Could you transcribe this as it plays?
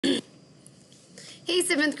Hey,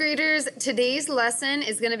 7th graders, today's lesson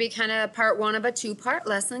is going to be kind of part one of a two-part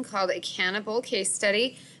lesson called a cannibal case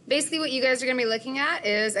study. Basically what you guys are going to be looking at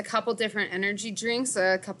is a couple different energy drinks,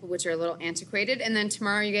 a couple which are a little antiquated, and then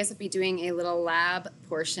tomorrow you guys will be doing a little lab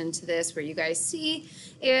portion to this where you guys see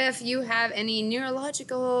if you have any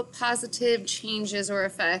neurological positive changes or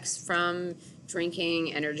effects from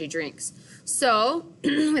drinking energy drinks. So,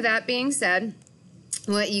 with that being said,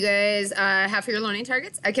 what you guys have for your learning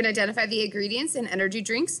targets. I can identify the ingredients in energy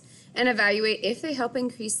drinks and evaluate if they help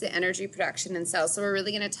increase the energy production in cells. So we're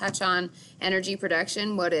really going to touch on energy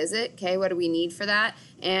production. What is it? Okay, what do we need for that?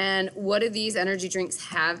 And what do these energy drinks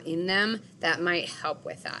have in them that might help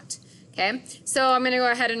with that? Okay, so I'm going to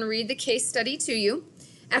go ahead and read the case study to you.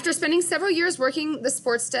 After spending several years working the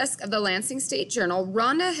sports desk of the Lansing State Journal,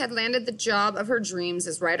 Rhonda had landed the job of her dreams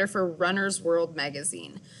as writer for Runner's World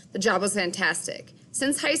magazine. The job was fantastic.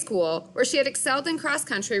 Since high school, where she had excelled in cross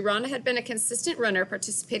country, Rhonda had been a consistent runner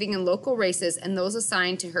participating in local races and those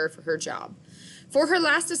assigned to her for her job. For her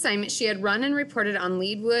last assignment, she had run and reported on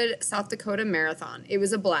Leadwood, South Dakota Marathon. It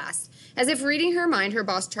was a blast. As if reading her mind, her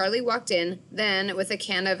boss Charlie walked in, then with a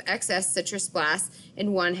can of XS Citrus Blast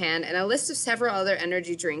in one hand and a list of several other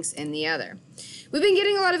energy drinks in the other. We've been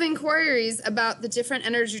getting a lot of inquiries about the different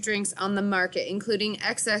energy drinks on the market, including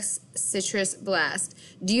XS Citrus Blast.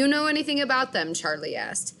 Do you know anything about them? Charlie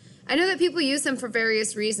asked. I know that people use them for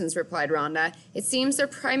various reasons, replied Rhonda. It seems they're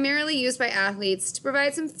primarily used by athletes to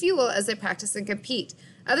provide some fuel as they practice and compete.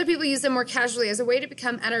 Other people use them more casually as a way to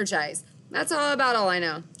become energized. That's about all I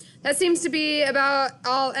know. That seems to be about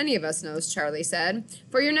all any of us knows, Charlie said.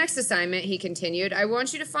 For your next assignment, he continued, I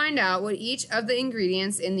want you to find out what each of the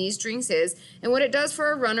ingredients in these drinks is and what it does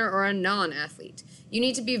for a runner or a non-athlete. You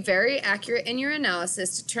need to be very accurate in your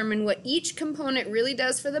analysis to determine what each component really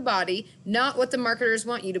does for the body, not what the marketers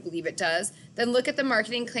want you to believe it does. Then look at the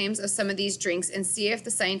marketing claims of some of these drinks and see if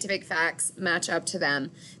the scientific facts match up to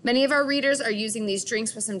them. Many of our readers are using these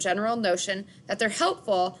drinks with some general notion that they're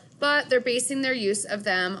helpful, but they're basing their use of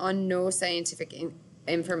them on no scientific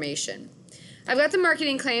information. I've got the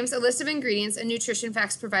marketing claims, a list of ingredients, and nutrition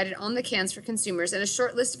facts provided on the cans for consumers, and a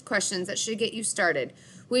short list of questions that should get you started.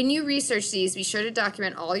 When you research these, be sure to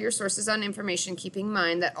document all your sources on information, keeping in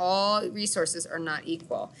mind that all resources are not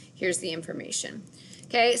equal. Here's the information.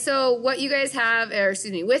 Okay, so what you guys have,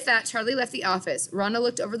 with that, Charlie left the office. Rhonda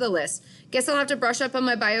looked over the list. Guess I'll have to brush up on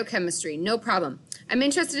my biochemistry. No problem. I'm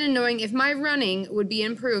interested in knowing if my running would be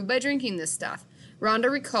improved by drinking this stuff.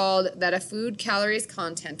 Rhonda recalled that a food calories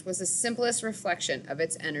content was the simplest reflection of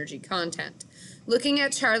its energy content. Looking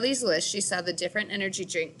at Charlie's list, she saw the different energy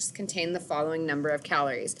drinks contain the following number of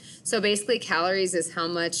calories. So basically, calories is how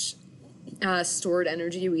much stored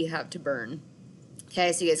energy we have to burn.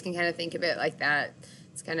 Okay, so you guys can kind of think of it like that.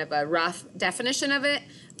 It's kind of a rough definition of it.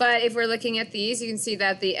 But if we're looking at these, you can see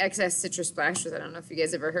that the XS Citrus Splash, which I don't know if you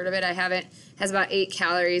guys ever heard of it, I haven't, has about 8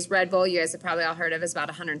 calories. Red Bull, you guys have probably all heard of, is about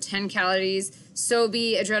 110 calories.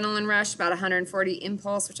 Sobe Adrenaline Rush, about 140.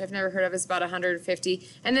 Impulse, which I've never heard of, is about 150.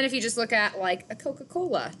 And then if you just look at like a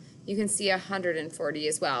Coca-Cola, you can see 140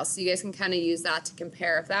 as well. So you guys can kind of use that to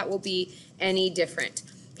compare if that will be any different.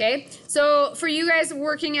 Okay, so for you guys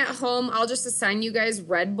working at home, I'll just assign you guys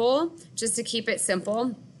Red Bull just to keep it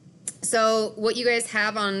simple. So what you guys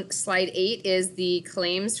have on slide 8 is the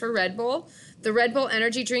claims for Red Bull. The Red Bull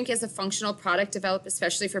energy drink is a functional product developed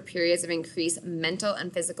especially for periods of increased mental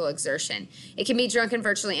and physical exertion. It can be drunk in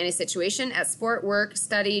virtually any situation, at sport, work,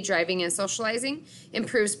 study, driving, and socializing.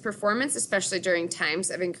 Improves performance, especially during times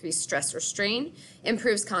of increased stress or strain.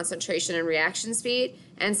 Improves concentration and reaction speed,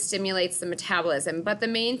 and stimulates the metabolism. But the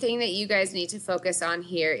main thing that you guys need to focus on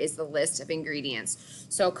here is the list of ingredients.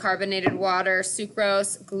 So carbonated water,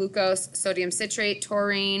 sucrose, glucose, sodium citrate,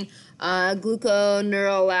 taurine,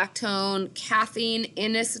 gluconeurolactone, caffeine,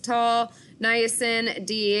 inositol, niacin,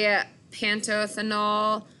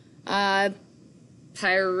 D-pantothenol,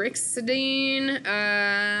 pyroxidine,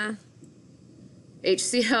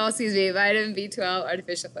 HCl, vitamin B12,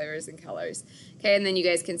 artificial flavors, and colors. Okay, and then you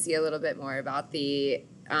guys can see a little bit more about the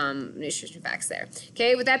nutrition facts there.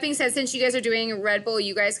 Okay, with that being said, since you guys are doing Red Bull,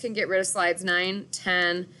 you guys can get rid of slides 9,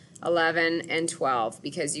 10, 11, and 12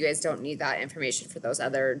 because you guys don't need that information for those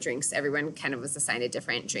other drinks. Everyone kind of was assigned a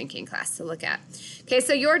different drinking class to look at. Okay,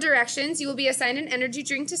 so your directions, you will be assigned an energy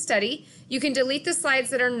drink to study. You can delete the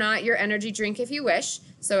slides that are not your energy drink if you wish.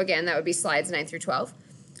 So again, that would be slides 9 through 12.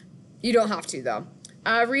 You don't have to though.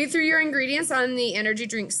 Read through your ingredients on the energy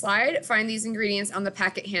drink slide. Find these ingredients on the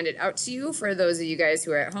packet handed out to you. For those of you guys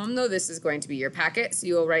who are at home though, this is going to be your packet. So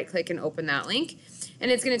you will right click and open that link. And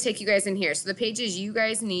it's going to take you guys in here. So the pages you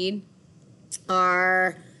guys need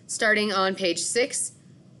are starting on page 6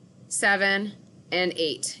 7, and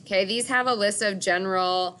 8. Okay, these have a list of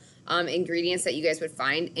general ingredients that you guys would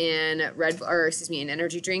find in in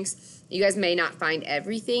energy drinks. You guys may not find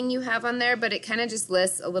everything you have on there, but it kind of just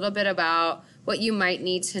lists a little bit about what you might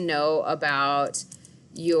need to know about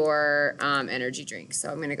your energy drink. So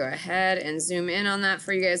I'm going to go ahead and zoom in on that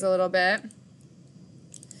for you guys a little bit.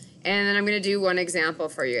 And then I'm going to do one example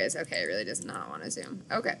for you guys. Okay, it really does not want to zoom.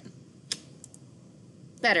 Okay.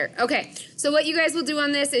 Better. Okay, so what you guys will do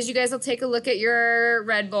on this is you guys will take a look at your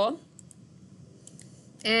Red Bull.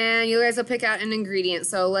 And you guys will pick out an ingredient.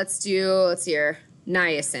 So let's see here,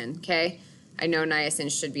 niacin, okay? I know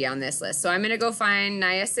niacin should be on this list. So I'm going to go find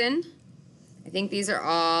niacin. I think these are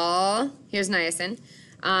all, here's niacin.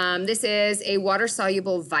 This is a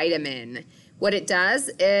water-soluble vitamin. What it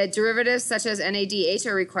does, derivatives such as NADH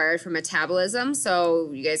are required for metabolism.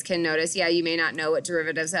 So you guys can notice, yeah, you may not know what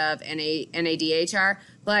derivatives of NADH are,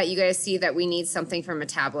 but you guys see that we need something for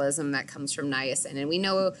metabolism that comes from niacin. And we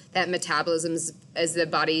know that metabolism is the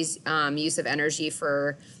body's use of energy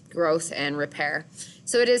for growth and repair.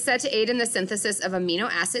 So it is said to aid in the synthesis of amino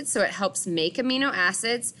acids, so it helps make amino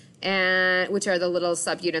acids, and which are the little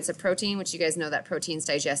subunits of protein, which you guys know that proteins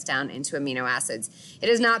digest down into amino acids. It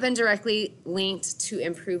has not been directly linked to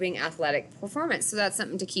improving athletic performance, so that's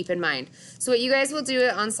something to keep in mind. So what you guys will do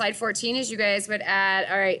on slide 14 is you guys would add,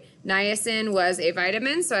 all right, niacin was a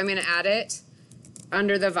vitamin, so I'm going to add it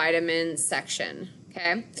under the vitamin section,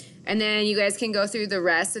 okay? And then you guys can go through the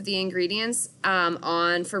rest of the ingredients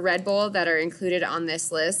for Red Bull that are included on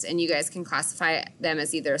this list, and you guys can classify them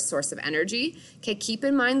as either a source of energy. Okay, keep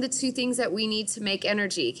in mind the two things that we need to make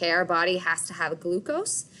energy. Okay, our body has to have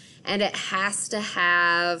glucose, and it has to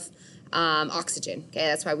have oxygen. Okay,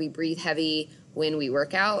 that's why we breathe heavy when we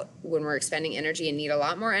work out. When we're expending energy and need a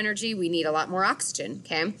lot more energy, we need a lot more oxygen.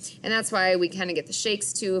 Okay, and that's why we kind of get the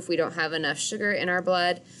shakes too if we don't have enough sugar in our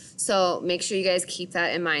blood. So make sure you guys keep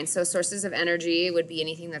that in mind. So sources of energy would be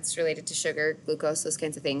anything that's related to sugar, glucose, those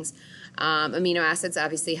kinds of things. Amino acids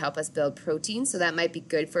obviously help us build protein, so that might be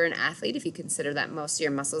good for an athlete if you consider that most of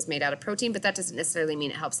your muscles made out of protein, but that doesn't necessarily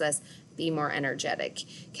mean it helps us be more energetic.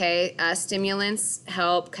 Okay, stimulants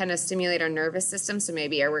help kind of stimulate our nervous system, so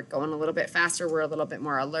maybe we're going a little bit faster, we're a little bit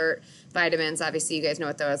more alert. Vitamins, obviously you guys know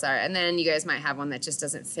what those are, and then you guys might have one that just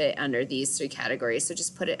doesn't fit under these three categories, so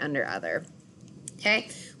just put it under other. Okay,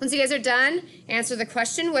 once you guys are done, answer the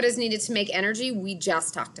question, what is needed to make energy? We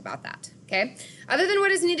just talked about that, okay? Other than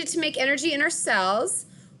what is needed to make energy in our cells,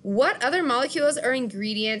 what other molecules or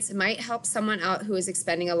ingredients might help someone out who is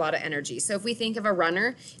expending a lot of energy? So if we think of a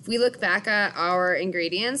runner, if we look back at our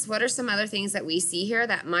ingredients, what are some other things that we see here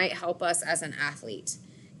that might help us as an athlete?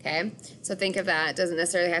 Okay, so think of that. It doesn't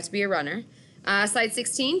necessarily have to be a runner. Slide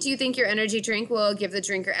 16, do you think your energy drink will give the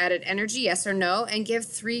drinker added energy, yes or no? And give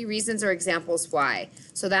 3 reasons or examples why.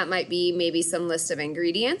 So that might be maybe some list of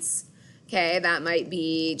ingredients. Okay, that might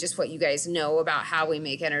be just what you guys know about how we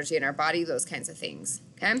make energy in our body, those kinds of things.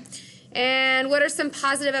 Okay, and what are some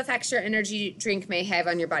positive effects your energy drink may have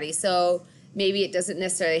on your body? So maybe it doesn't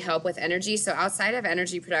necessarily help with energy. So outside of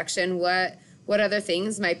energy production, what other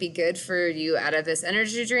things might be good for you out of this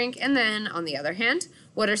energy drink? And then on the other hand,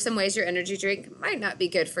 what are some ways your energy drink might not be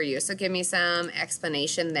good for you? So give me some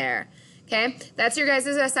explanation there. Okay, that's your guys'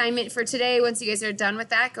 assignment for today. Once you guys are done with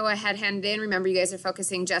that, go ahead, hand it in. Remember, you guys are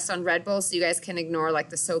focusing just on Red Bull, so you guys can ignore like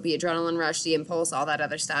the SOBI, adrenaline rush, the impulse, all that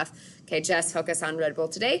other stuff. Okay, just focus on Red Bull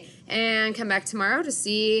today and come back tomorrow to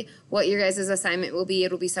see what your guys' assignment will be.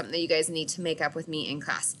 It'll be something that you guys need to make up with me in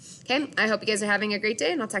class. Okay, I hope you guys are having a great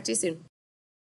day, and I'll talk to you soon.